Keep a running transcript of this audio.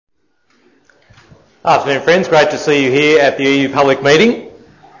Afternoon, friends. Great to see you here at the EU public meeting.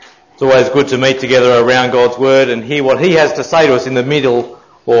 It's always good to meet together around God's Word and hear what He has to say to us in the middle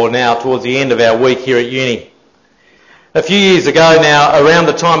or now towards the end of our week here at uni. A few years ago now, around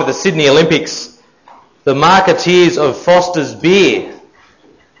the time of the Sydney Olympics, the marketeers of Foster's Beer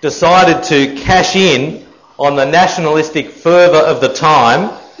decided to cash in on the nationalistic fervour of the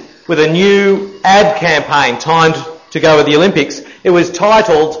time with a new ad campaign timed to go with the Olympics. It was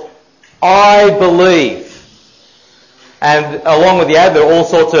titled, I Believe. And along with the ad, there were all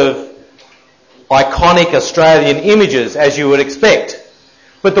sorts of iconic Australian images, as you would expect.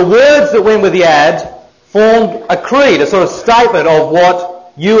 But the words that went with the ad formed a creed, a sort of statement of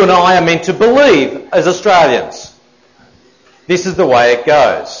what you and I are meant to believe as Australians. This is the way it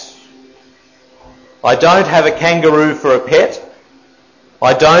goes. I don't have a kangaroo for a pet.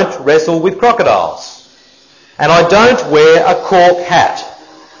 I don't wrestle with crocodiles. And I don't wear a cork hat.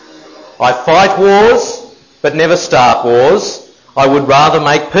 I fight wars, but never start wars. I would rather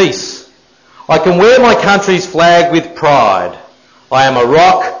make peace. I can wear my country's flag with pride. I am a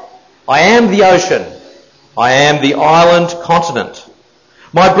rock. I am the ocean. I am the island continent.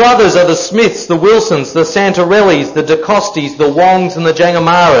 My brothers are the Smiths, the Wilsons, the Santarellis, the DeCostis, the Wongs and the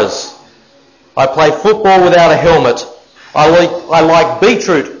Jangamaras. I play football without a helmet. I like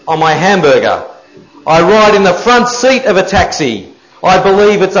beetroot on my hamburger. I ride in the front seat of a taxi. I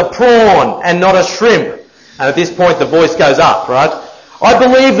believe it's a prawn and not a shrimp. And at this point the voice goes up, right? I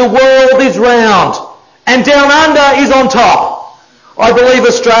believe the world is round and down under is on top. I believe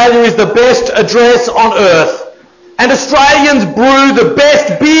Australia is the best address on earth and Australians brew the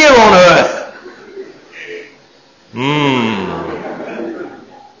best beer on earth.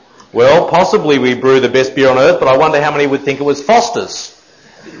 Well, possibly we brew the best beer on earth, but I wonder how many would think it was Foster's.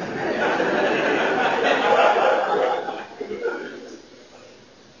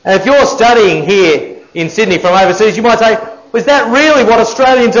 And if you're studying here in Sydney from overseas, you might say, is that really what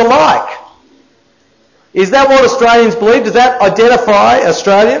Australians are like? Is that what Australians believe? Does that identify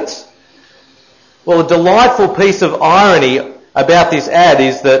Australians? Well, a delightful piece of irony about this ad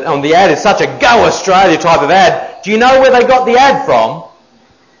is that the ad is such a Go Australia type of ad. Do you know where they got the ad from?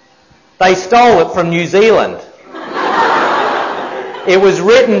 They stole it from New Zealand. It was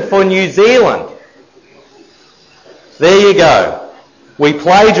written for New Zealand. There you go. We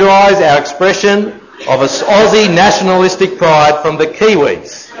plagiarise our expression of Aussie nationalistic pride from the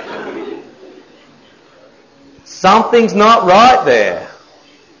Kiwis. Something's not right there.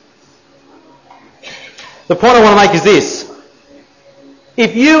 The point I want to make is this.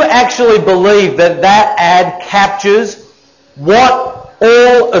 If you actually believe that that ad captures what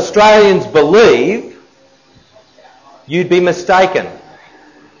all Australians believe, you'd be mistaken.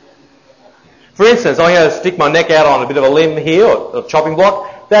 For instance, I'm going to stick my neck out on a bit of a limb here, or a chopping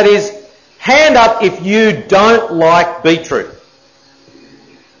block. That is, hand up if you don't like beetroot.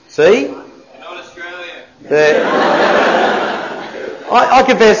 See? You're not Australian. I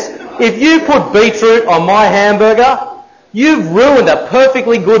confess, if you put beetroot on my hamburger, you've ruined a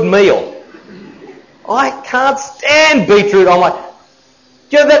perfectly good meal. I can't stand beetroot on my...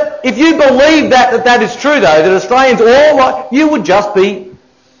 Do you know that if you believe that is true, though, that Australians all like, you would just be,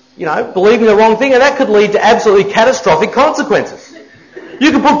 believing the wrong thing, and that could lead to absolutely catastrophic consequences. You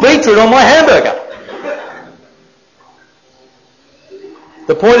can put beetroot on my hamburger.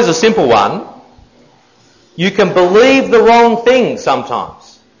 The point is a simple one. You can believe the wrong thing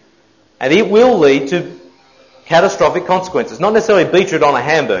sometimes, and it will lead to catastrophic consequences. Not necessarily beetroot on a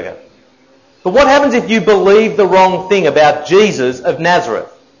hamburger. But what happens if you believe the wrong thing about Jesus of Nazareth?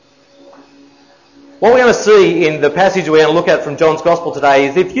 What we're going to see in the passage we're going to look at from John's Gospel today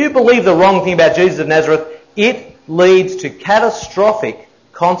is if you believe the wrong thing about Jesus of Nazareth, it leads to catastrophic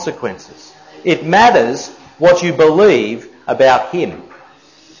consequences. It matters what you believe about him.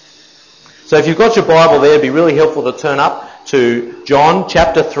 So if you've got your Bible there, it'd be really helpful to turn up to John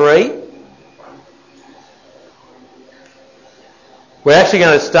chapter 3. We're actually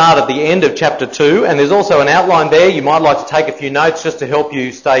going to start at the end of chapter 2, and there's also an outline there. You might like to take a few notes just to help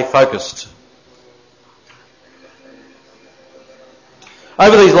you stay focused.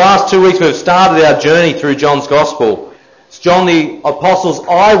 Over these last 2 weeks we've started our journey through John's Gospel. It's John the Apostle's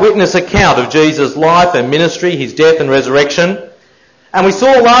eyewitness account of Jesus' life and ministry, his death and resurrection. And we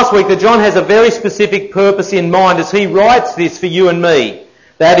saw last week that John has a very specific purpose in mind as he writes this for you and me.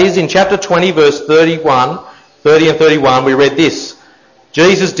 That is, in chapter 20, verse 30 and 31, we read this.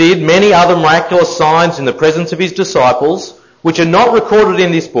 Jesus did many other miraculous signs in the presence of his disciples, which are not recorded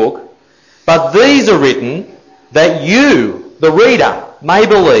in this book, but these are written that you, the reader, may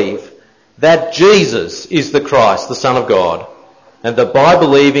believe that Jesus is the Christ, the Son of God, and that by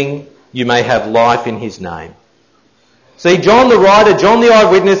believing you may have life in his name. See, John the writer, John the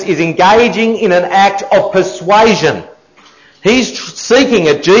eyewitness, is engaging in an act of persuasion. He's seeking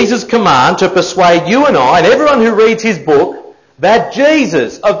at Jesus' command to persuade you and I and everyone who reads his book that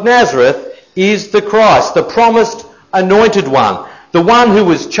Jesus of Nazareth is the Christ, the promised anointed one, the one who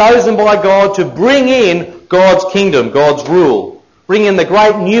was chosen by God to bring in God's kingdom, God's rule, bring in the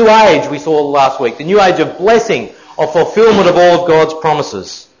great new age we saw last week, the new age of blessing, of fulfillment of all of God's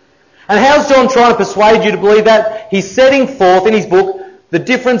promises. And how's John trying to persuade you to believe that? He's setting forth in his book the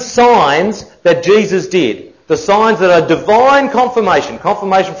different signs that Jesus did. The signs that are divine confirmation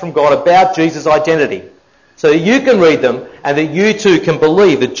from God about Jesus' identity. So that you can read them and that you too can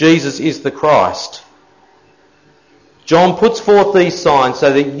believe that Jesus is the Christ. John puts forth these signs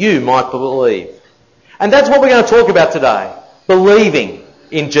so that you might believe. And that's what we're going to talk about today. Believing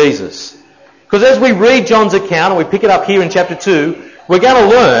in Jesus. Because as we read John's account, and we pick it up here in chapter 2, we're going to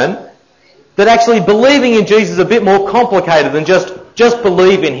learn that actually believing in Jesus is a bit more complicated than just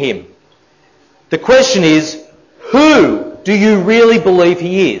believe in him. The question is, who do you really believe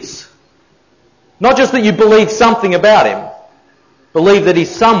he is? Not just that you believe something about him. Believe that he's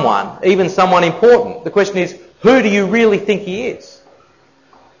someone, even someone important. The question is, who do you really think he is?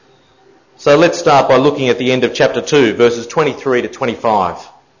 So let's start by looking at the end of chapter 2, verses 23 to 25.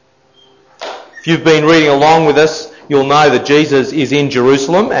 If you've been reading along with us, you'll know that Jesus is in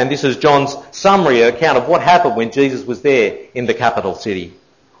Jerusalem, and this is John's summary account of what happened when Jesus was there in the capital city.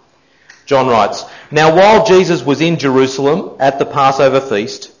 John writes, "Now while Jesus was in Jerusalem at the Passover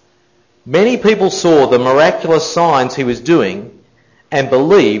feast, many people saw the miraculous signs he was doing and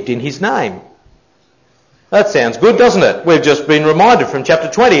believed in his name." That sounds good, doesn't it? We've just been reminded from chapter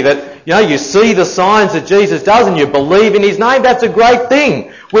 20 that, you see the signs that Jesus does and you believe in his name. That's a great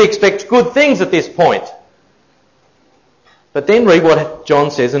thing. We expect good things at this point. But then read what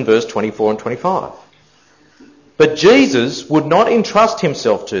John says in verse 24 and 25. "But Jesus would not entrust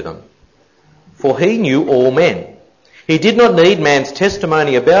himself to them, for he knew all men. He did not need man's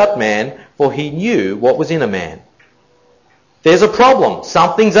testimony about man, for he knew what was in a man." There's a problem.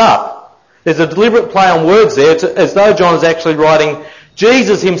 Something's up. There's a deliberate play on words there. It's as though John is actually writing,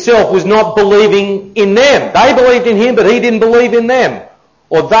 Jesus himself was not believing in them. They believed in him, but he didn't believe in them.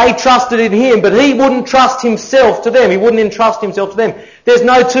 Or they trusted in him, but he wouldn't trust himself to them. He wouldn't entrust himself to them. There's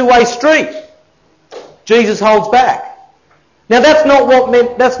no two-way street. Jesus holds back. Now that's not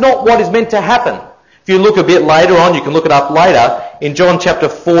what is meant to happen. If you look a bit later on, you can look it up later, in John chapter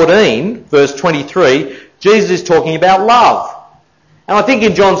 14, verse 23, Jesus is talking about love. And I think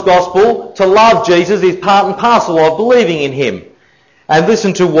in John's Gospel, to love Jesus is part and parcel of believing in him. And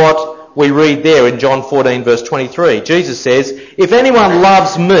listen to what we read there in John 14, verse 23. Jesus says, "If anyone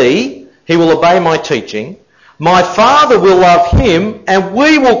loves me, he will obey my teaching. My Father will love him, and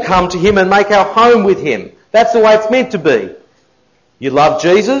we will come to him and make our home with him." That's the way it's meant to be. You love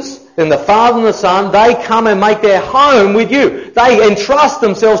Jesus, then the Father and the Son, they come and make their home with you. They entrust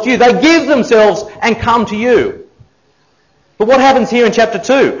themselves to you. They give themselves and come to you. But what happens here in chapter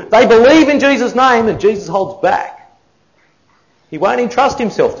 2? They believe in Jesus' name and Jesus holds back. He won't entrust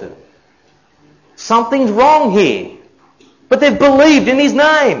himself to them. Something's wrong here. But they've believed in his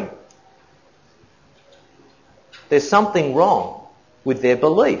name. There's something wrong with their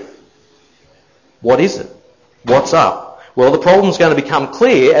belief. What is it? What's up? Well, the problem's going to become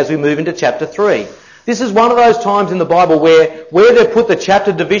clear as we move into chapter 3. This is one of those times in the Bible where they've put the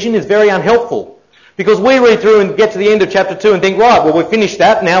chapter division is very unhelpful. Because we read through and get to the end of chapter 2 and think, right, well, we've finished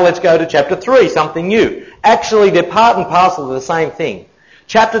that, now let's go to chapter 3, something new. Actually, they're part and parcel of the same thing.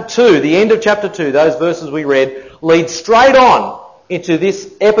 Chapter 2, the end of chapter 2, those verses we read, lead straight on into this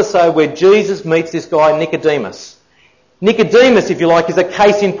episode where Jesus meets this guy, Nicodemus. Nicodemus, if you like, is a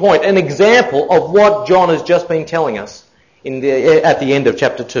case in point, an example of what John has just been telling us at the end of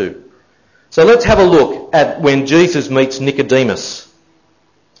chapter 2. So let's have a look at when Jesus meets Nicodemus.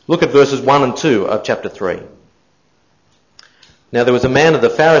 Look at verses 1 and 2 of chapter 3. "Now there was a man of the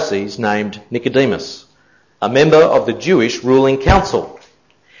Pharisees named Nicodemus, a member of the Jewish ruling council.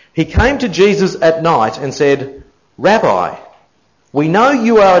 He came to Jesus at night and said, 'Rabbi, we know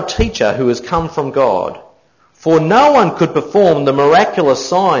you are a teacher who has come from God, for no one could perform the miraculous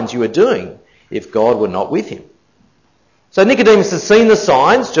signs you are doing if God were not with him.'" So Nicodemus has seen the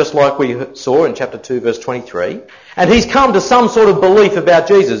signs, just like we saw in chapter 2, verse 23, and he's come to some sort of belief about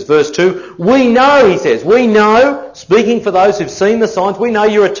Jesus. Verse 2, "We know," he says, "we know," speaking for those who've seen the signs, "we know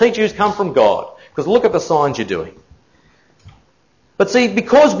you're a teacher who's come from God, because look at the signs you're doing." But see,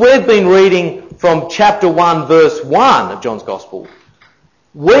 because we've been reading from chapter 1, verse 1 of John's Gospel,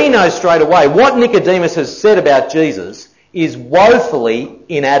 we know straight away what Nicodemus has said about Jesus is woefully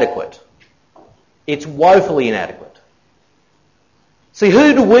inadequate. It's woefully inadequate. See,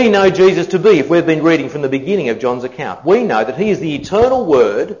 who do we know Jesus to be if we've been reading from the beginning of John's account? We know that he is the eternal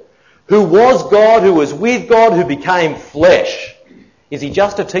Word who was God, who was with God, who became flesh. Is he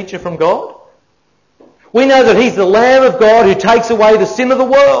just a teacher from God? We know that he's the Lamb of God who takes away the sin of the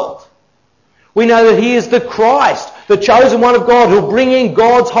world. We know that he is the Christ, the chosen one of God, who'll bring in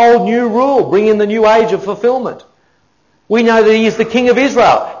God's whole new rule, bring in the new age of fulfillment. We know that he is the King of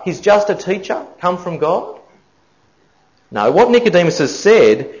Israel. He's just a teacher come from God? No, what Nicodemus has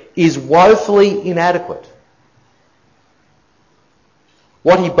said is woefully inadequate.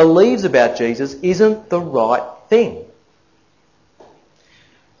 What he believes about Jesus isn't the right thing.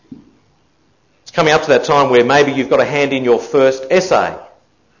 It's coming up to that time where maybe you've got to hand in your first essay.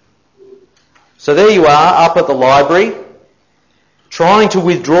 So there you are, up at the library, trying to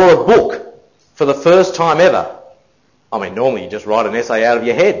withdraw a book for the first time ever. I mean, normally you just write an essay out of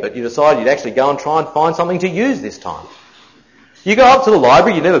your head, but you decided you'd actually go and try and find something to use this time. You go up to the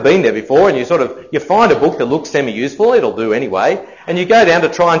library, you've never been there before, and you find a book that looks semi-useful, it'll do anyway, and you go down to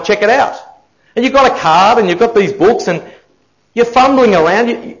try and check it out. And you've got a card and you've got these books and you're fumbling around,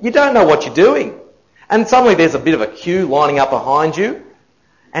 you don't know what you're doing. And suddenly there's a bit of a queue lining up behind you,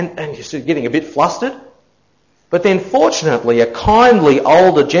 and you're sort of getting a bit flustered. But then fortunately a kindly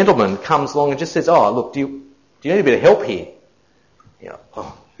older gentleman comes along and just says, "Oh, look, do you need a bit of help here?"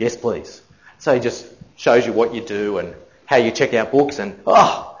 "Oh, yes please." So he just shows you what you do and how you check out books, and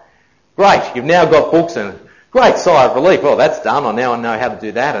great, you've now got books, and great sigh of relief. Well, that's done, I now know how to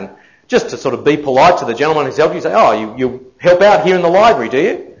do that. And just to sort of be polite to the gentleman who's helped you, say, "Oh, you help out here in the library, do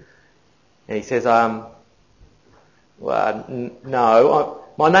you?" And he says, "No,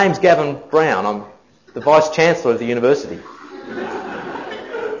 my name's Gavin Brown, I'm the Vice-Chancellor of the university."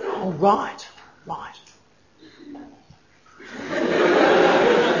 "Oh, right.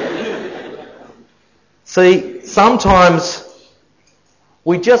 See, sometimes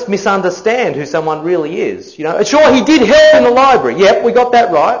we just misunderstand who someone really is. Sure, he did help in the library. Yep, we got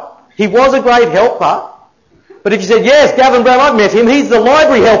that right. He was a great helper. But if you said, "Yes, Gavin Brown, I've met him, he's the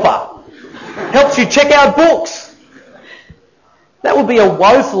library helper. Helps you check out books." That would be a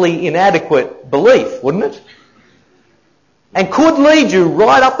woefully inadequate belief, wouldn't it? And could lead you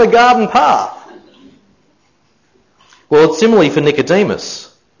right up the garden path. Well, it's similarly for Nicodemus.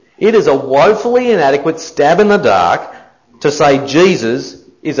 It is a woefully inadequate stab in the dark to say Jesus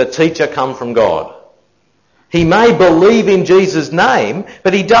is a teacher come from God. He may believe in Jesus' name,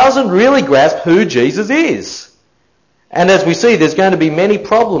 but he doesn't really grasp who Jesus is. And as we see, there's going to be many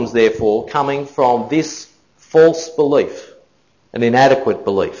problems, therefore, coming from this false belief, an inadequate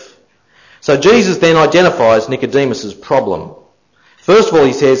belief. So Jesus then identifies Nicodemus' problem. First of all,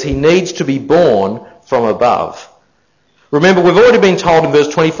 he says he needs to be born from above. Remember, we've already been told in verse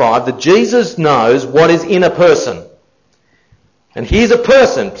 25 that Jesus knows what is in a person. And here's a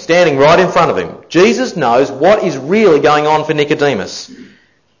person standing right in front of him. Jesus knows what is really going on for Nicodemus.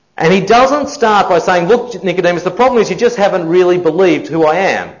 And he doesn't start by saying, "Look, Nicodemus, the problem is you just haven't really believed who I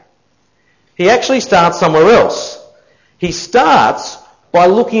am." He actually starts somewhere else. He starts by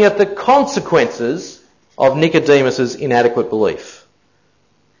looking at the consequences of Nicodemus' inadequate belief.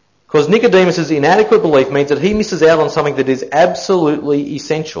 Because Nicodemus' inadequate belief means that he misses out on something that is absolutely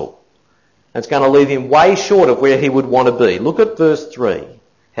essential. And it's going to leave him way short of where he would want to be. Look at verse 3,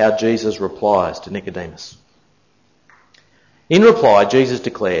 how Jesus replies to Nicodemus. In reply, Jesus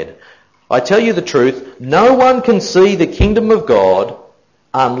declared, "I tell you the truth, no one can see the kingdom of God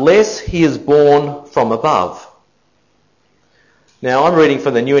unless he is born from above." Now, I'm reading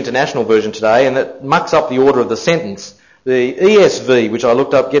from the New International Version today, and that mucks up the order of the sentence. The ESV, which I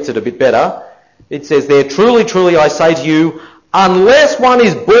looked up, gets it a bit better. It says there, "Truly, truly, I say to you, unless one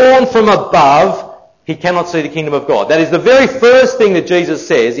is born from above, he cannot see the kingdom of God." That is the very first thing that Jesus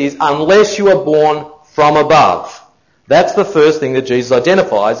says is, unless you are born from above. That's the first thing that Jesus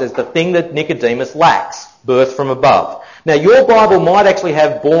identifies as the thing that Nicodemus lacks, birth from above. Now, your Bible might actually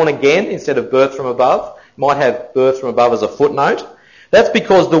have born again instead of birth from above. It might have birth from above as a footnote. That's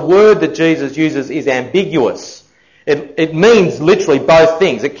because the word that Jesus uses is ambiguous. It means literally both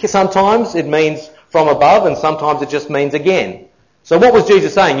things. Sometimes it means from above and sometimes it just means again. So what was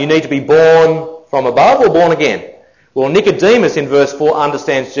Jesus saying? You need to be born from above or born again? Well, Nicodemus in verse 4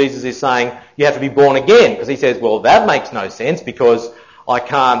 understands Jesus is saying you have to be born again, because he says, well, that makes no sense because I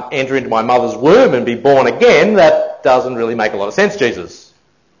can't enter into my mother's womb and be born again. That doesn't really make a lot of sense, Jesus.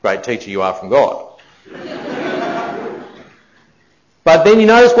 Great teacher you are from God. But then you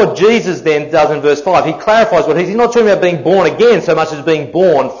notice what Jesus then does in verse 5. He clarifies he's not talking about being born again so much as being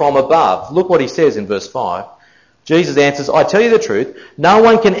born from above. Look what he says in verse 5. Jesus answers, I tell you the truth, no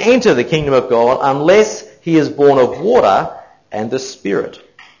one can enter the kingdom of God unless he is born of water and the Spirit.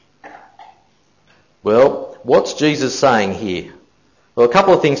 Well, what's Jesus saying here? Well, a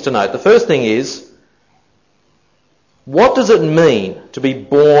couple of things to note. The first thing is, what does it mean to be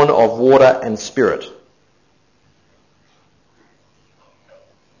born of water and Spirit?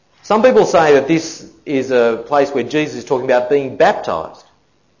 Some people say that this is a place where Jesus is talking about being baptised.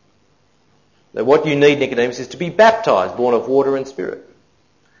 That what you need, Nicodemus, is to be baptised, born of water and Spirit.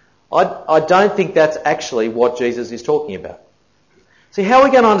 I don't think that's actually what Jesus is talking about. See, how are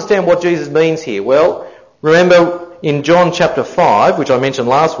we going to understand what Jesus means here? Well, remember in John chapter 5, which I mentioned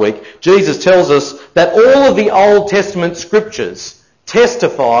last week, Jesus tells us that all of the Old Testament scriptures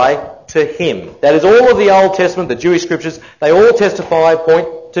testify to him. That is, all of the Old Testament, the Jewish scriptures, they all testify,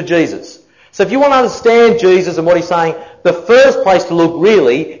 point to Jesus. So if you want to understand Jesus and what he's saying, the first place to look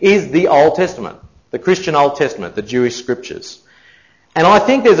really is the Old Testament, the Christian Old Testament, the Jewish scriptures. And I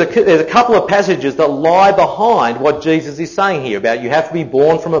think there's a couple of passages that lie behind what Jesus is saying here about you have to be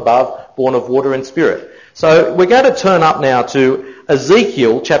born from above, born of water and Spirit. So we're going to turn up now to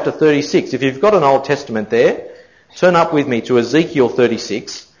Ezekiel chapter 36. If you've got an Old Testament there, turn up with me to Ezekiel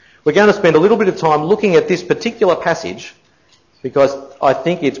 36. We're going to spend a little bit of time looking at this particular passage because I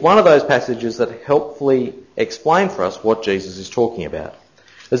think it's one of those passages that helpfully explain for us what Jesus is talking about.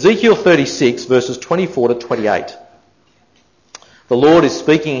 Ezekiel 36 verses 24 to 28. The Lord is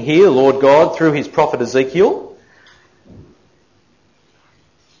speaking here, Lord God, through his prophet Ezekiel.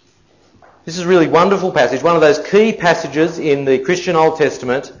 This is a really wonderful passage, one of those key passages in the Christian Old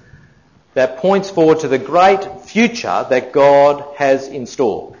Testament that points forward to the great future that God has in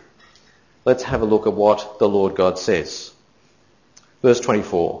store. Let's have a look at what the Lord God says. Verse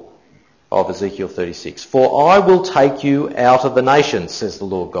 24 of Ezekiel 36. For I will take you out of the nations, says the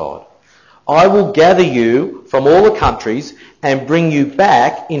Lord God. I will gather you from all the countries and bring you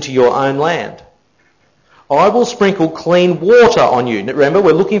back into your own land. I will sprinkle clean water on you. Remember,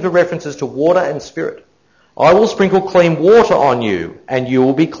 we're looking for references to water and Spirit. I will sprinkle clean water on you, and you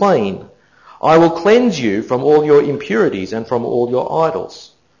will be clean. I will cleanse you from all your impurities and from all your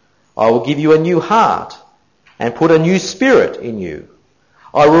idols. I will give you a new heart and put a new spirit in you.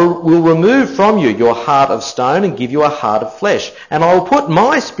 I will remove from you your heart of stone and give you a heart of flesh. And I will put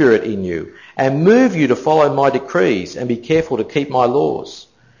my spirit in you and move you to follow my decrees and be careful to keep my laws.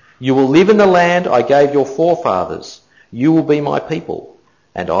 You will live in the land I gave your forefathers. You will be my people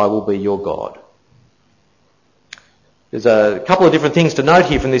and I will be your God. There's a couple of different things to note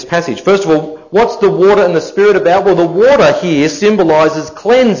here from this passage. First of all, what's the water and the Spirit about? Well, the water here symbolises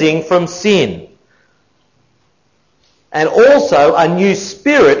cleansing from sin. And also a new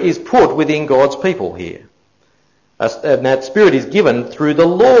spirit is put within God's people here. And that spirit is given through the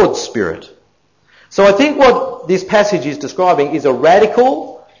Lord's Spirit. So I think what this passage is describing is a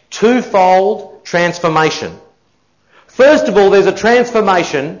radical, twofold transformation. First of all, there's a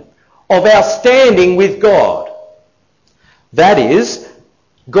transformation of our standing with God. That is,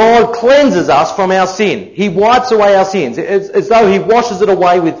 God cleanses us from our sin. He wipes away our sins. It's as though he washes it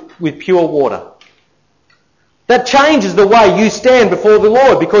away with pure water. That changes the way you stand before the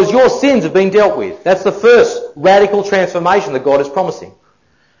Lord because your sins have been dealt with. That's the first radical transformation that God is promising.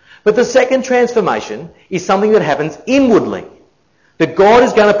 But the second transformation is something that happens inwardly. That God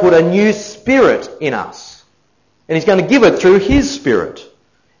is going to put a new spirit in us. And he's going to give it through his Spirit.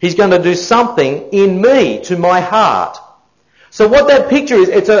 He's going to do something in me, to my heart. So what that picture is,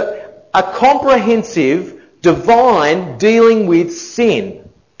 it's a comprehensive, divine dealing with sin.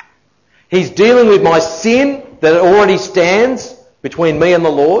 He's dealing with my sin that already stands between me and the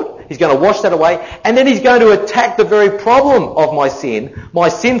Lord. He's going to wash that away. And then he's going to attack the very problem of my sin, my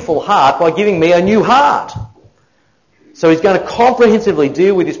sinful heart, by giving me a new heart. So he's going to comprehensively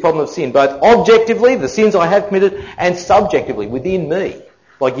deal with this problem of sin, both objectively, the sins I have committed, and subjectively, within me,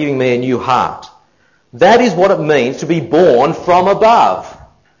 by giving me a new heart. That is what it means to be born from above.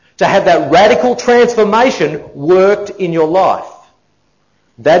 To have that radical transformation worked in your life.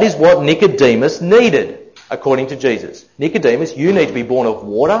 That is what Nicodemus needed, according to Jesus. Nicodemus, you need to be born of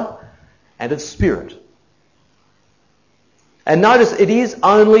water and of Spirit. And notice, it is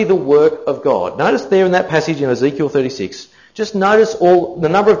only the work of God. Notice there in that passage in Ezekiel 36, just notice the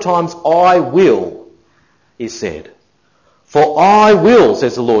number of times I will is said. For I will,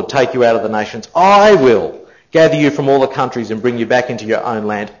 says the Lord, take you out of the nations. I will gather you from all the countries and bring you back into your own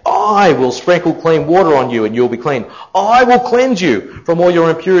land. I will sprinkle clean water on you and you'll be clean. I will cleanse you from all your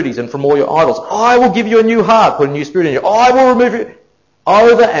impurities and from all your idols. I will give you a new heart, put a new spirit in you. I will remove you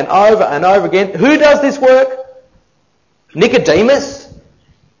over and over and over again. Who does this work? Nicodemus?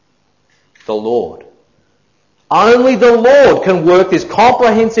 The Lord. Only the Lord can work this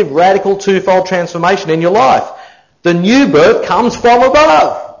comprehensive, radical, twofold transformation in your life. The new birth comes from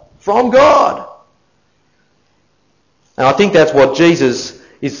above, from God. And I think that's what Jesus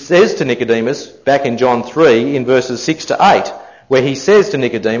says to Nicodemus back in John 3 in verses 6 to 8, where he says to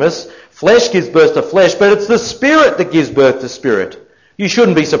Nicodemus, flesh gives birth to flesh, but it's the Spirit that gives birth to spirit. You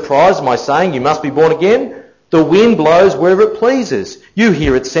shouldn't be surprised at my saying you must be born again. The wind blows wherever it pleases. You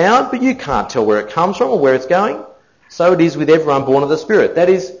hear its sound, but you can't tell where it comes from or where it's going. So it is with everyone born of the Spirit. That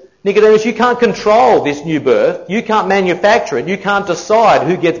is, Nicodemus, you can't control this new birth. You can't manufacture it. You can't decide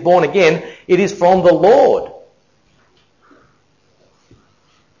who gets born again. It is from the Lord.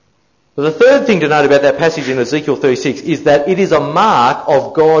 But the third thing to note about that passage in Ezekiel 36 is that it is a mark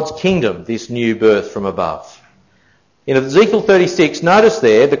of God's kingdom, this new birth from above. In Ezekiel 36, notice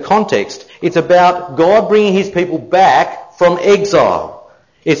there the context. It's about God bringing his people back from exile.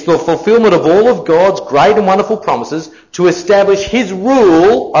 It's the fulfillment of all of God's great and wonderful promises to establish his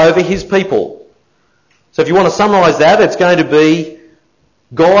rule over his people. So if you want to summarise that, it's going to be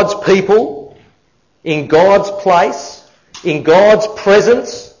God's people in God's place, in God's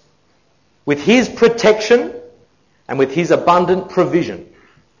presence, with his protection and with his abundant provision.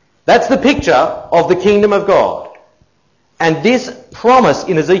 That's the picture of the kingdom of God. And this promise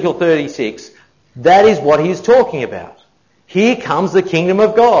in Ezekiel 36, that is what he's talking about. Here comes the kingdom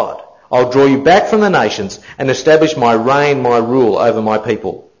of God. I'll draw you back from the nations and establish my reign, my rule over my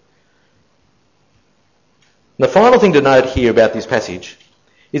people. And the final thing to note here about this passage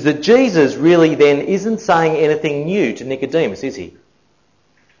is that Jesus really then isn't saying anything new to Nicodemus, is he?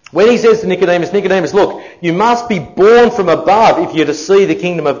 When he says to Nicodemus, Nicodemus, look, you must be born from above if you're to see the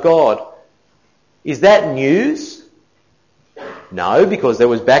kingdom of God. Is that news? No, because that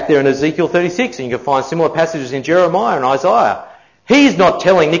was back there in Ezekiel 36, and you can find similar passages in Jeremiah and Isaiah. He's not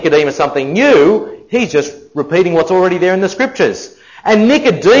telling Nicodemus something new, he's just repeating what's already there in the scriptures. And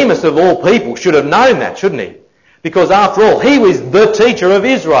Nicodemus, of all people, should have known that, shouldn't he? Because after all, he was the teacher of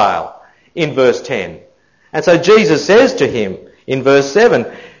Israel in verse 10. And so Jesus says to him in verse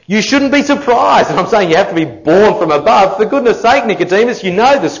 7, you shouldn't be surprised. And I'm saying you have to be born from above. For goodness sake, Nicodemus, you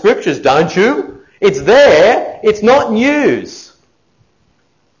know the scriptures, don't you? It's there. It's not news.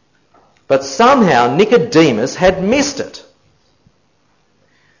 But somehow Nicodemus had missed it.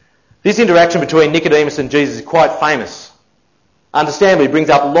 This interaction between Nicodemus and Jesus is quite famous. Understandably, it brings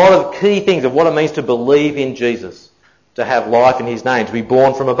up a lot of key things of what it means to believe in Jesus, to have life in his name, to be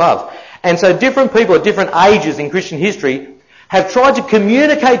born from above. And so different people at different ages in Christian history have tried to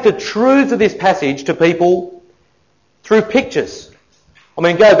communicate the truths of this passage to people through pictures. I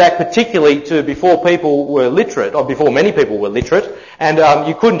mean, go back particularly to before people were literate, or before many people were literate, and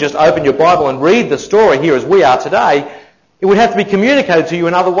you couldn't just open your Bible and read the story here as we are today. It would have to be communicated to you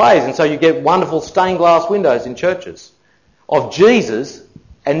in other ways, and so you get wonderful stained glass windows in churches of Jesus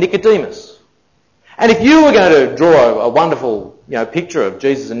and Nicodemus. And if you were going to draw a wonderful, picture of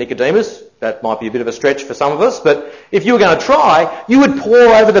Jesus and Nicodemus, that might be a bit of a stretch for some of us, but if you were going to try, you would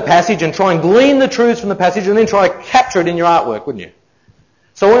pore over the passage and try and glean the truths from the passage and then try to capture it in your artwork, wouldn't you?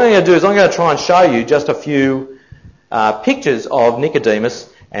 So what I'm going to do is I'm going to try and show you just a few pictures of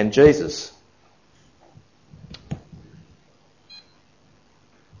Nicodemus and Jesus.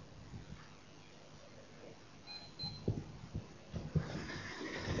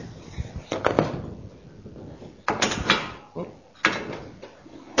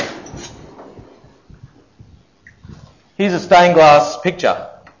 Here's a stained glass picture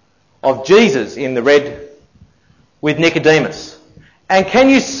of Jesus in the red with Nicodemus. And can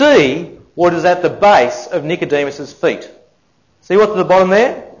you see what is at the base of Nicodemus's feet? See what's at the bottom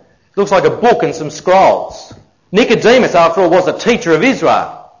there? It looks like a book and some scrolls. Nicodemus, after all, was a teacher of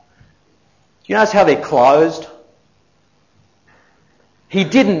Israel. Do you notice how they're closed? He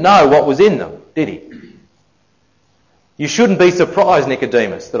didn't know what was in them, did he? You shouldn't be surprised,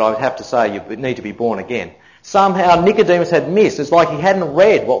 Nicodemus, that I would have to say you need to be born again. Somehow Nicodemus had missed. It's like he hadn't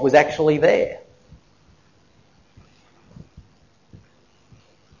read what was actually there.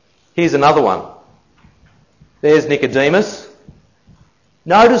 Here's another one. There's Nicodemus.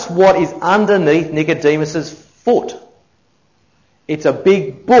 Notice what is underneath Nicodemus's foot. It's a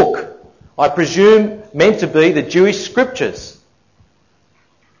big book. I presume meant to be the Jewish scriptures.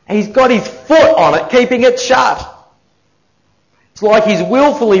 And he's got his foot on it, keeping it shut. It's like he's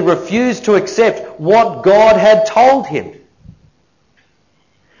willfully refused to accept what God had told him.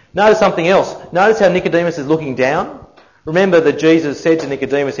 Notice something else. Notice how Nicodemus is looking down. Remember that Jesus said to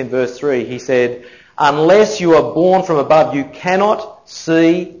Nicodemus in verse 3, he said, unless you are born from above, you cannot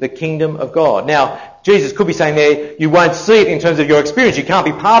see the kingdom of God. Now, Jesus could be saying there, you won't see it in terms of your experience. You can't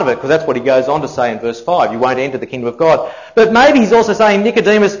be part of it, because that's what he goes on to say in verse 5. You won't enter the kingdom of God. But maybe he's also saying,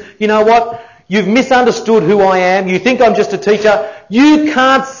 Nicodemus, you know what? You've misunderstood who I am. You think I'm just a teacher. You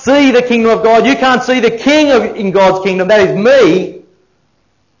can't see the kingdom of God. You can't see the king in God's kingdom. That is me,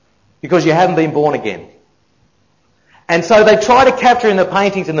 because you haven't been born again. And so they try to capture in the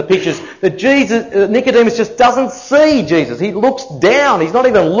paintings and the pictures that Nicodemus just doesn't see Jesus. He looks down. He's not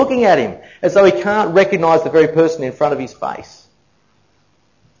even looking at him, as though he can't recognise the very person in front of his face.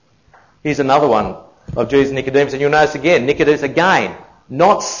 Here's another one of Jesus and Nicodemus, and you'll notice again, Nicodemus again,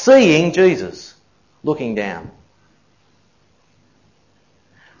 not seeing Jesus, looking down.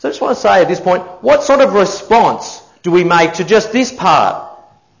 So I just want to say at this point, what sort of response do we make to just this part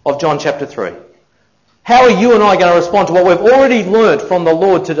of John chapter 3? How are you and I going to respond to what we've already learnt from the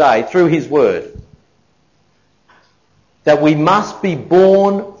Lord today through his word? That we must be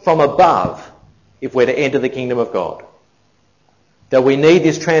born from above if we're to enter the kingdom of God. That we need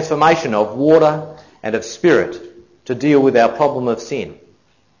this transformation of water and of spirit to deal with our problem of sin.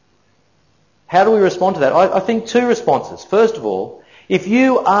 How do we respond to that? I think two responses. First of all, if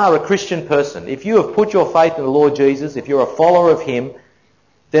you are a Christian person, if you have put your faith in the Lord Jesus, if you're a follower of him,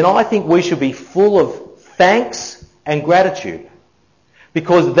 then I think we should be full of thanks and gratitude.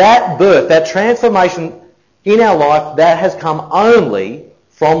 Because that birth, that transformation in our life, that has come only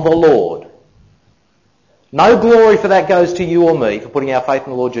from the Lord. No glory for that goes to you or me for putting our faith in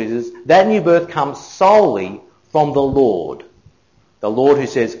the Lord Jesus. That new birth comes solely from the Lord. The Lord who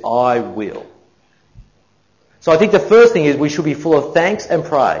says, I will. So I think the first thing is we should be full of thanks and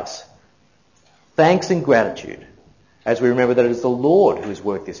praise. Thanks and gratitude. As we remember that it is the Lord who has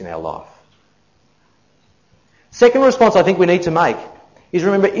worked this in our life. Second response I think we need to make is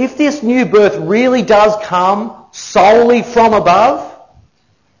remember, if this new birth really does come solely from above,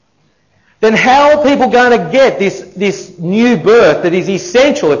 then how are people going to get this new birth that is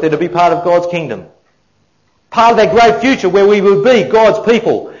essential if they're to be part of God's kingdom? Part of that great future where we will be God's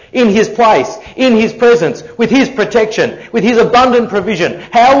people, in his place, in his presence, with his protection, with his abundant provision.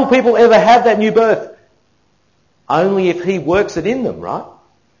 How will people ever have that new birth? Only if he works it in them, right?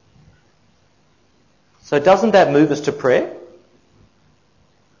 So doesn't that move us to prayer?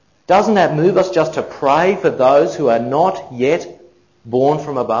 Doesn't that move us just to pray for those who are not yet born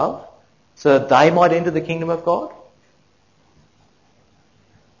from above, so that they might enter the kingdom of God?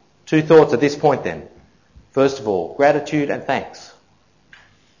 Two thoughts at this point then. First of all, gratitude and thanks.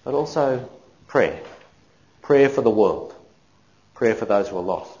 But also prayer. Prayer for the world. Prayer for those who are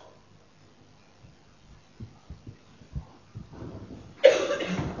lost.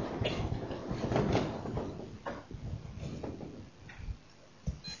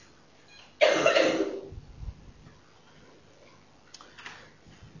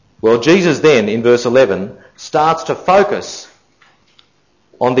 Well, Jesus then, in verse 11, starts to focus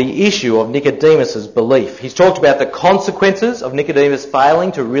on the issue of Nicodemus' belief. He's talked about the consequences of Nicodemus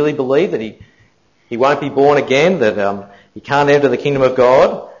failing to really believe that he won't be born again, that he can't enter the kingdom of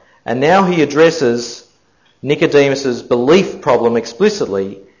God. And now he addresses Nicodemus' belief problem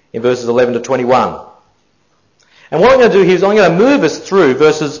explicitly in verses 11 to 21. And what I'm going to do here is I'm going to move us through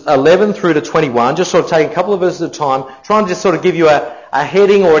verses 11 through to 21, just sort of take a couple of verses at a time, trying to just sort of give you a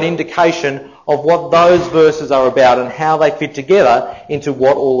heading or an indication of what those verses are about and how they fit together into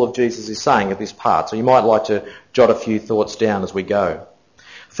what all of Jesus is saying at this part. So you might like to jot a few thoughts down as we go.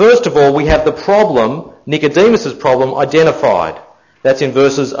 First of all, we have the problem, Nicodemus' problem, identified. That's in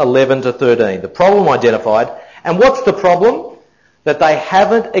verses 11 to 13. The problem identified. And what's the problem? That they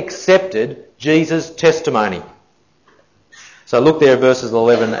haven't accepted Jesus' testimony. So look there at verses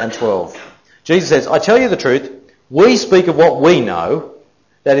 11 and 12. Jesus says, I tell you the truth, we speak of what we know.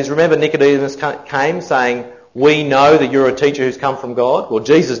 That is, remember Nicodemus came saying, we know that you're a teacher who's come from God. Well,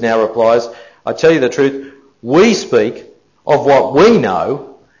 Jesus now replies, I tell you the truth, we speak of what we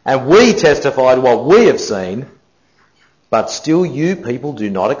know, and we testify to what we have seen, but still you people do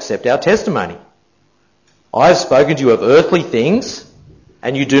not accept our testimony. I have spoken to you of earthly things,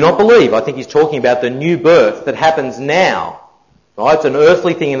 and you do not believe. I think he's talking about the new birth that happens now. Right? It's an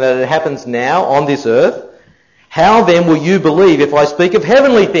earthly thing that it happens now on this earth. How then will you believe if I speak of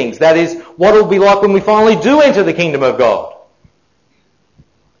heavenly things? That is, what it will be like when we finally do enter the kingdom of God.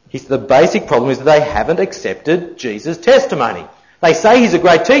 The basic problem is that they haven't accepted Jesus' testimony. They say he's a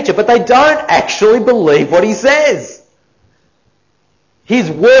great teacher, but they don't actually believe what he says.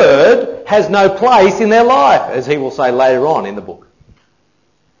 His word has no place in their life, as he will say later on in the book.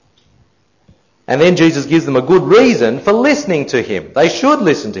 And then Jesus gives them a good reason for listening to him. They should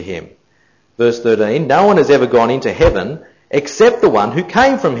listen to him. Verse 13, no one has ever gone into heaven except the one who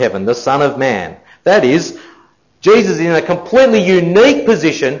came from heaven, the Son of Man. That is, Jesus is in a completely unique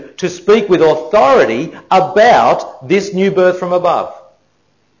position to speak with authority about this new birth from above.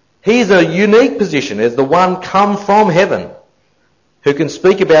 He's a unique position as the one come from heaven who can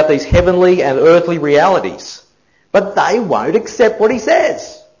speak about these heavenly and earthly realities. But they won't accept what he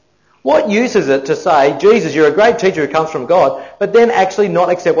says. What use is it to say, Jesus, you're a great teacher who comes from God, but then actually not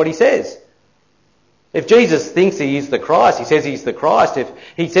accept what he says? If Jesus thinks he is the Christ, he says he's the Christ. If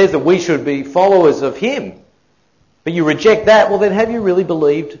he says that we should be followers of him, but you reject that, well then have you really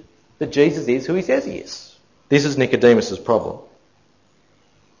believed that Jesus is who he says he is? This is Nicodemus' problem.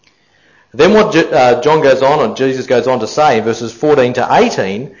 Then what John goes on, and Jesus goes on to say in verses 14 to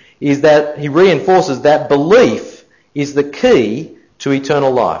 18, is that he reinforces that belief is the key to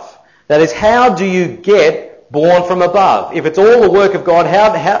eternal life. That is, how do you get born from above? If it's all the work of God,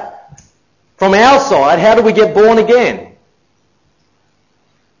 how from our side, how do we get born again?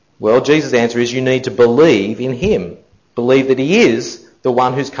 Well, Jesus' answer is you need to believe in him. Believe that he is the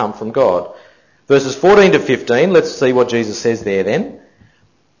one who's come from God. Verses 14 to 15, let's see what Jesus says there then.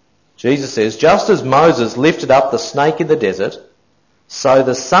 Jesus says, just as Moses lifted up the snake in the desert, so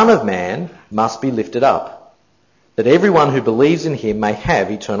the Son of Man must be lifted up, that everyone who believes in him may have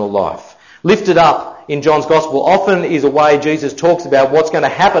eternal life. Lifted up in John's Gospel often is a way Jesus talks about what's going to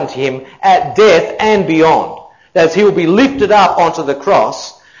happen to him at death and beyond. That is, he will be lifted up onto the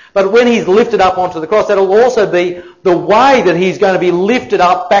cross. But when he's lifted up onto the cross, that'll also be the way that he's going to be lifted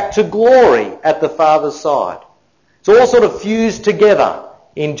up back to glory at the Father's side. It's all sort of fused together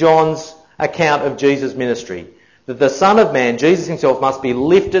in John's account of Jesus' ministry. That the Son of Man, Jesus himself, must be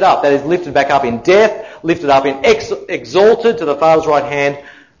lifted up. That is, lifted back up in death, lifted up in exalted to the Father's right hand,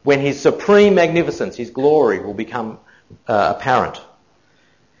 when his supreme magnificence, his glory, will become apparent.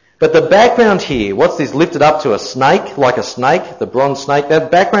 But the background here, what's this lifted up to a snake, like a snake, the bronze snake? That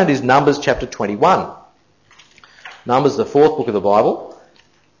background is Numbers chapter 21. Numbers, the fourth book of the Bible,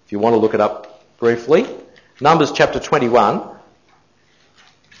 if you want to look it up briefly. Numbers chapter 21.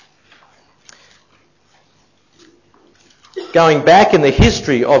 Going back in the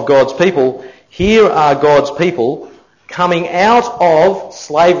history of God's people, here are God's people coming out of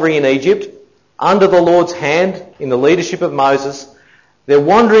slavery in Egypt, under the Lord's hand, in the leadership of Moses. They're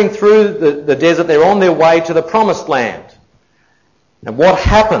wandering through the desert. They're on their way to the promised land. And what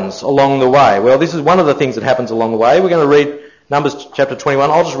happens along the way? Well, this is one of the things that happens along the way. We're going to read Numbers chapter 21.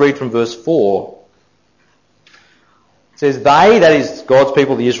 I'll just read from verse 4. It says, they, that is God's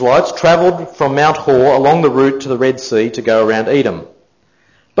people, the Israelites, travelled from Mount Hor along the route to the Red Sea to go around Edom.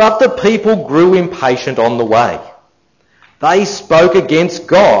 But the people grew impatient on the way. They spoke against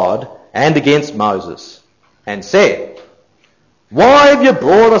God and against Moses and said, why have you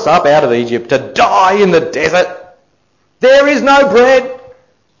brought us up out of Egypt to die in the desert? There is no bread.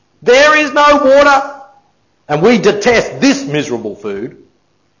 There is no water. And we detest this miserable food.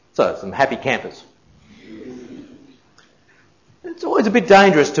 So, some happy campers. It's always a bit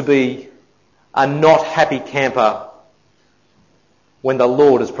dangerous to be a not happy camper when the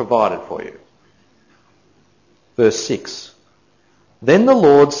Lord has provided for you. Verse 6. Then the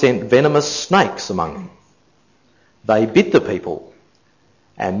Lord sent venomous snakes among them. They bit the people,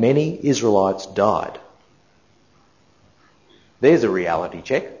 and many Israelites died. There's a reality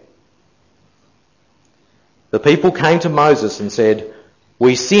check. The people came to Moses and said,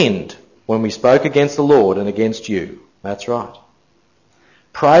 we sinned when we spoke against the Lord and against you. That's right.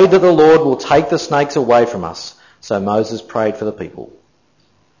 Pray that the Lord will take the snakes away from us. So Moses prayed for the people.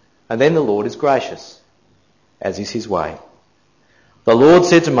 And then the Lord is gracious, as is his way. The Lord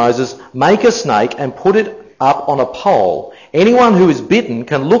said to Moses, make a snake and put it up on a pole. Anyone who is bitten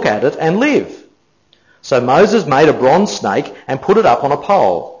can look at it and live. So Moses made a bronze snake and put it up on a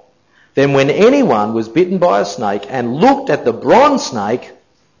pole. Then when anyone was bitten by a snake and looked at the bronze snake,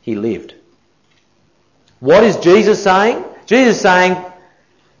 he lived. What is Jesus saying? Jesus is saying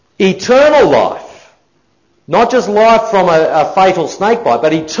eternal life. Not just life from a fatal snake bite,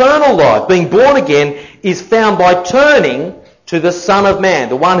 but eternal life, being born again, is found by turning to the Son of Man,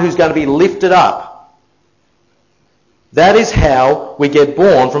 the one who's going to be lifted up. That is how we get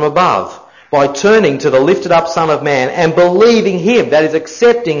born from above, by turning to the lifted up Son of Man and believing him, that is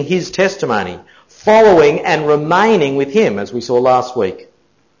accepting his testimony, following and remaining with him, as we saw last week.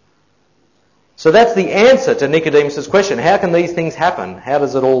 So that's the answer to Nicodemus' question. How can these things happen? How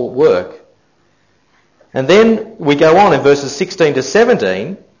does it all work? And then we go on in verses 16 to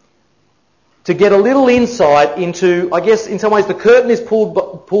 17 to get a little insight into, I guess in some ways the curtain is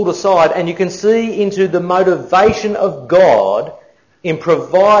pulled aside and you can see into the motivation of God in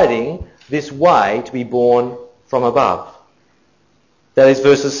providing this way to be born from above. That is,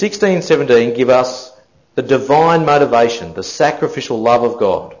 verses 16 and 17 give us the divine motivation, the sacrificial love of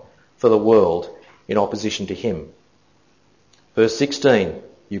God for the world in opposition to him. Verse 16,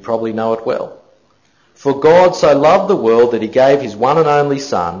 you probably know it well. For God so loved the world that he gave his one and only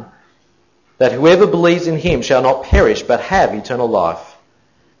Son, that whoever believes in him shall not perish but have eternal life.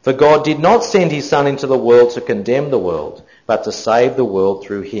 For God did not send his Son into the world to condemn the world, but to save the world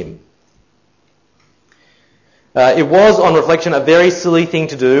through him. It was, on reflection, a very silly thing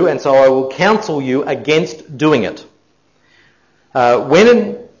to do, and so I will counsel you against doing it.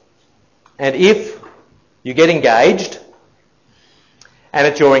 When and if you get engaged, and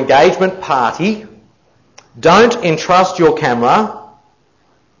at your engagement party, don't entrust your camera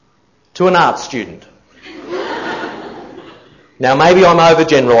to an art student. Now, maybe I'm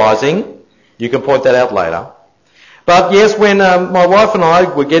overgeneralising. You can point that out later. But yes, when my wife and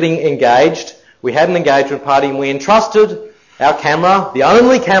I were getting engaged, we had an engagement party and we entrusted our camera, the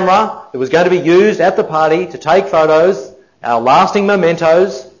only camera that was going to be used at the party to take photos, our lasting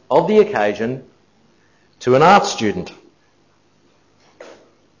mementos of the occasion, to an art student.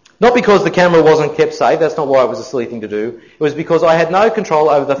 Not because the camera wasn't kept safe, that's not why it was a silly thing to do. It was because I had no control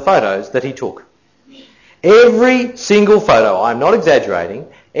over the photos that he took. Every single photo, I'm not exaggerating,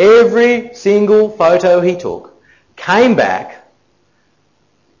 every single photo he took came back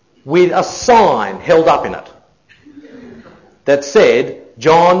with a sign held up in it that said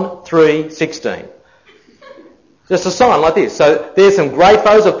John 3:16. Just a sign like this. So there's some great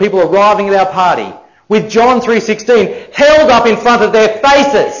photos of people arriving at our party with John 3:16 held up in front of their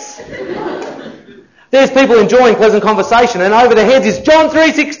faces. There's people enjoying pleasant conversation and over their heads is John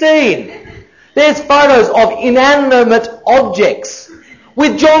 3:16. There's photos of inanimate objects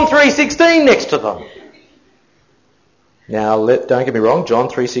with John 3:16 next to them. Now, don't get me wrong, John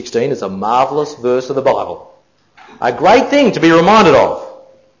 3:16 is a marvellous verse of the Bible. A great thing to be reminded of.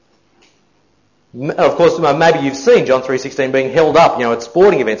 Of course, maybe you've seen John 3:16 being held up, at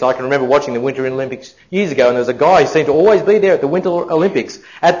sporting events. I can remember watching the Winter Olympics years ago, and there was a guy who seemed to always be there at the Winter Olympics,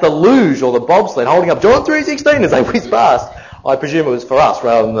 at the luge or the bobsled, holding up John 3:16 as they whizzed past. I presume it was for us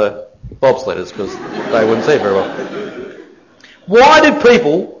rather than the bobsledders, because they wouldn't see it very well. Why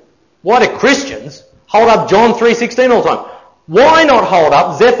do Christians hold up John 3:16 all the time? Why not hold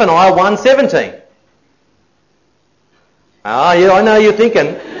up Zephaniah 1:17? Yeah, I know you're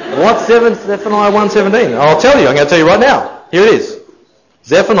thinking, what's Zephaniah 1:17? I'll tell you, I'm going to tell you right now. Here it is.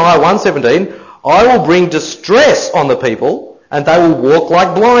 Zephaniah 1:17, I will bring distress on the people, and they will walk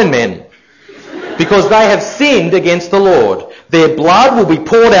like blind men, because they have sinned against the Lord. Their blood will be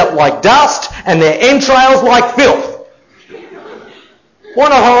poured out like dust, and their entrails like filth. Why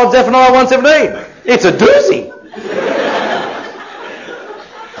not hold up Zephaniah 1:17? It's a doozy.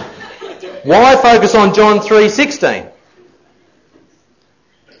 Why focus on John 3:16?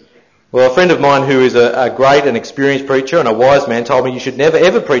 Well, a friend of mine who is a great and experienced preacher and a wise man told me you should never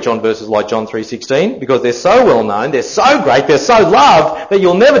ever preach on verses like John 3:16 because they're so well known, they're so great, they're so loved that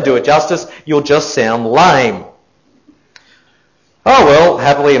you'll never do it justice, you'll just sound lame. Oh well,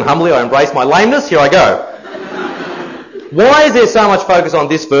 happily and humbly I embrace my lameness, here I go. Why is there so much focus on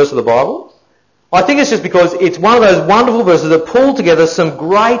this verse of the Bible? I think it's just because it's one of those wonderful verses that pull together some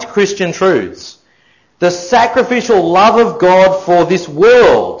great Christian truths. The sacrificial love of God for this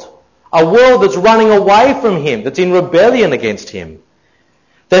world, a world that's running away from him, that's in rebellion against him.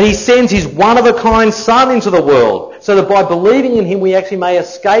 That he sends his one-of-a-kind Son into the world, so that by believing in him we actually may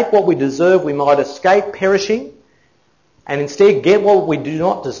escape what we deserve, we might escape perishing, and instead get what we do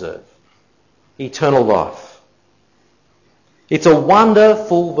not deserve, eternal life. It's a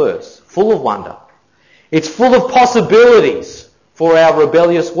wonderful verse, full of wonder. It's full of possibilities for our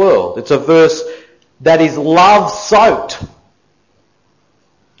rebellious world. It's a verse that is love-soaked.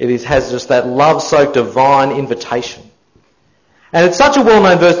 It has just that love-soaked divine invitation. And it's such a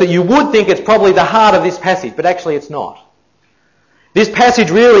well-known verse that you would think it's probably the heart of this passage, but actually it's not. This passage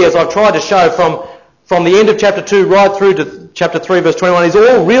really, as I've tried to show from the end of chapter 2 right through to chapter 3 verse 21, is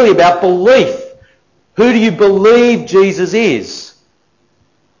all really about belief. Who do you believe Jesus is?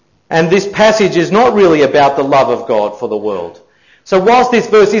 And this passage is not really about the love of God for the world. So whilst this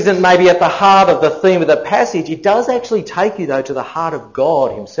verse isn't maybe at the heart of the theme of the passage, it does actually take you though to the heart of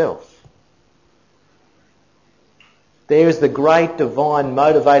God himself. There is the great divine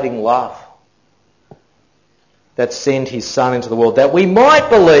motivating love that sent his Son into the world that we might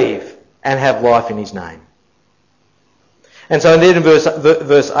believe and have life in his name. And so then in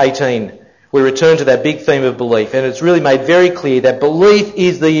verse 18, we return to that big theme of belief, and it's really made very clear that belief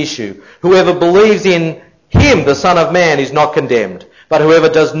is the issue. Whoever believes in him, the Son of Man, is not condemned, but whoever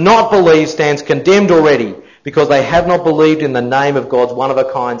does not believe stands condemned already, because they have not believed in the name of God's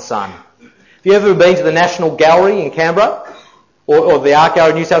one-of-a-kind Son. Have you ever been to the National Gallery in Canberra? Or the Art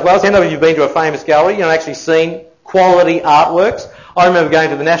Gallery in New South Wales? How many of you have been to a famous gallery, actually seen quality artworks? I remember going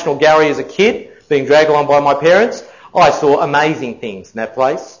to the National Gallery as a kid, being dragged along by my parents. I saw amazing things in that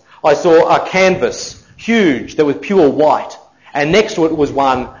place. I saw a canvas, huge, that was pure white, and next to it was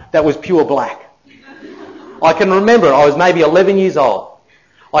one that was pure black. I can remember it. I was maybe 11 years old.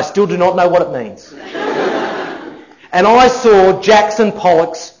 I still do not know what it means. And I saw Jackson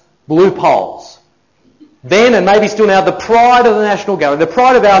Pollock's Blue Poles. Then, and maybe still now, the pride of the National Gallery, the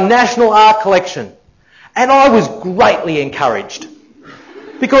pride of our national art collection. And I was greatly encouraged.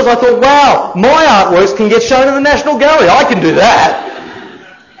 Because I thought, wow, my artworks can get shown in the National Gallery. I can do that.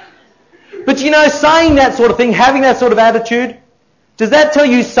 But saying that sort of thing, having that sort of attitude, does that tell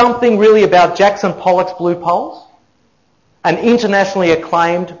you something really about Jackson Pollock's Blue Poles? An internationally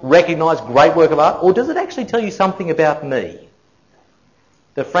acclaimed, recognised, great work of art? Or does it actually tell you something about me?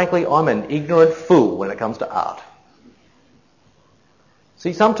 That frankly, I'm an ignorant fool when it comes to art.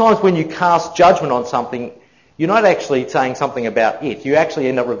 See, sometimes when you cast judgment on something, you're not actually saying something about it. You actually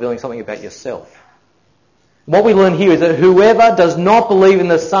end up revealing something about yourself. What we learn here is that whoever does not believe in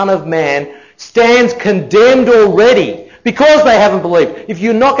the Son of Man stands condemned already because they haven't believed. If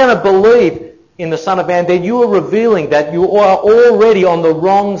you're not going to believe in the Son of Man, then you are revealing that you are already on the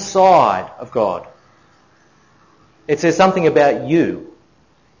wrong side of God. It says something about you.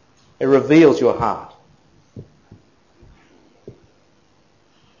 It reveals your heart.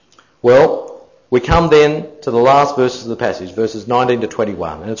 Well, we come then to the last verses of the passage, verses 19 to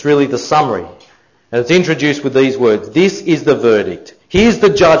 21, and it's really the summary. And it's introduced with these words: this is the verdict. Here's the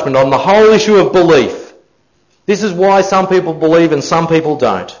judgment on the whole issue of belief. This is why some people believe and some people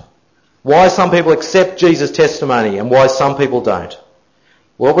don't. Why some people accept Jesus' testimony and why some people don't.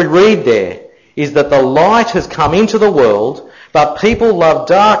 What we read there is that the light has come into the world, but people love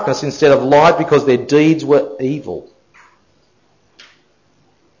darkness instead of light because their deeds were evil.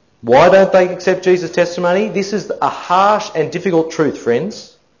 Why don't they accept Jesus' testimony? This is a harsh and difficult truth,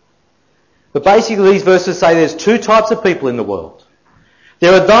 friends. But basically these verses say there's two types of people in the world.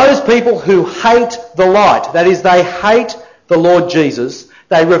 There are those people who hate the light. That is, they hate the Lord Jesus.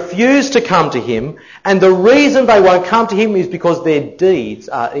 They refuse to come to him. And the reason they won't come to him is because their deeds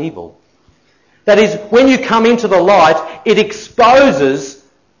are evil. That is, when you come into the light, it exposes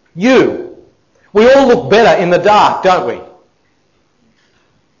you. We all look better in the dark, don't we?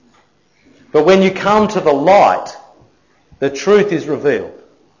 But when you come to the light, the truth is revealed.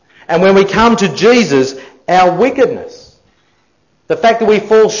 And when we come to Jesus, our wickedness, the fact that we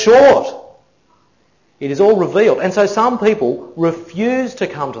fall short, it is all revealed. And so some people refuse to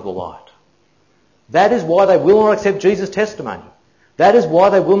come to the light. That is why they will not accept Jesus' testimony. That is why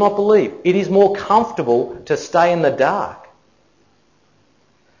they will not believe. It is more comfortable to stay in the dark.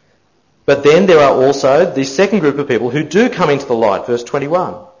 But then there are also the second group of people who do come into the light, verse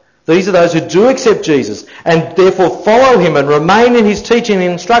 21. These are those who do accept Jesus and therefore follow him and remain in his teaching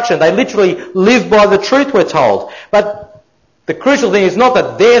and instruction. They literally live by the truth, we're told. But the crucial thing is not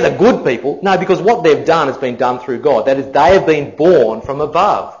that they're the good people. No, because what they've done has been done through God. That is, they have been born from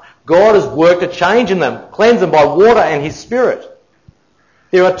above. God has worked a change in them, cleansed them by water and his Spirit.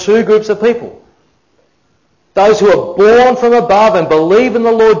 There are two groups of people. Those who are born from above and believe in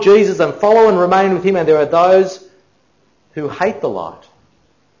the Lord Jesus and follow and remain with him, and there are those who hate the light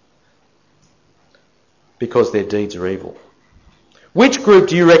because their deeds are evil. Which group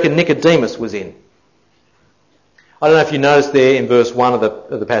do you reckon Nicodemus was in? I don't know if you noticed there in verse 1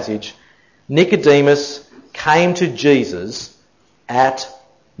 of the passage, Nicodemus came to Jesus at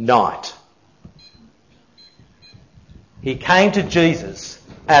night. He came to Jesus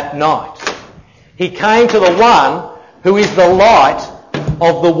at night. He came to the one who is the light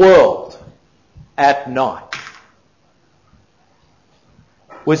of the world at night.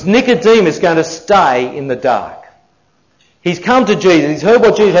 Was Nicodemus going to stay in the dark? He's come to Jesus. He's heard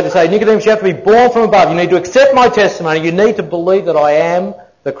what Jesus had to say. Nicodemus, you have to be born from above. You need to accept my testimony. You need to believe that I am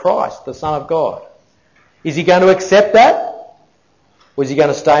the Christ, the Son of God. Is he going to accept that? Or is he going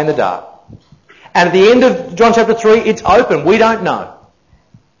to stay in the dark? And at the end of John chapter 3, it's open. We don't know.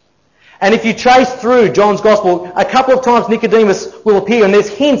 And if you trace through John's Gospel, a couple of times Nicodemus will appear, and there's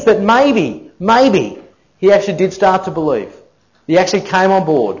hints that maybe he actually did start to believe. He actually came on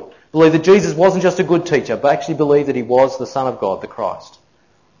board, believed that Jesus wasn't just a good teacher, but actually believed that he was the Son of God, the Christ.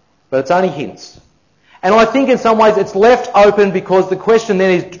 But it's only hints. And I think in some ways it's left open because the question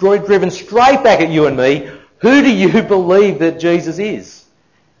then is driven straight back at you and me. Who do you believe that Jesus is?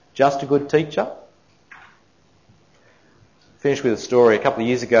 Just a good teacher? Finish with a story. A couple of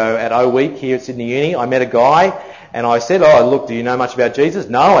years ago at O Week here at Sydney Uni, I met a guy and I said, "Oh, look, do you know much about Jesus?"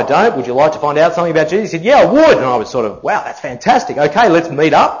 "No, I don't. Would you like to find out something about Jesus?" He said, "Yeah, I would." And I was sort of, wow, that's fantastic. Okay, let's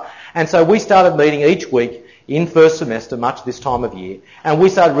meet up. And so we started meeting each week in first semester, much this time of year, and we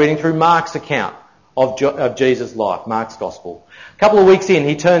started reading through Mark's account of Jesus' life, Mark's Gospel. A couple of weeks in,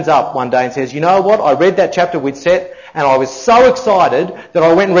 he turns up one day and says, "You know what, I read that chapter we'd set and I was so excited that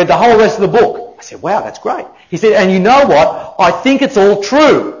I went and read the whole rest of the book." I said, "Wow, that's great." He said, "And you know what, I think it's all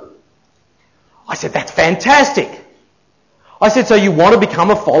true." I said, "That's fantastic." I said, "So you want to become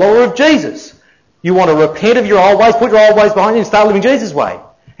a follower of Jesus? You want to repent of your old ways, put your old ways behind you and start living Jesus' way?"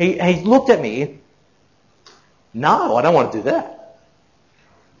 He looked at me. "No, I don't want to do that."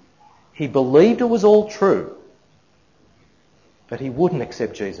 He believed it was all true, but he wouldn't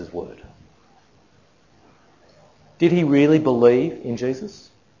accept Jesus' word. Did he really believe in Jesus?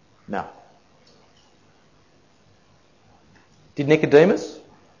 No. Did Nicodemus?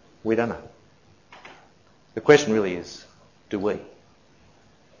 We don't know. The question really is, do we?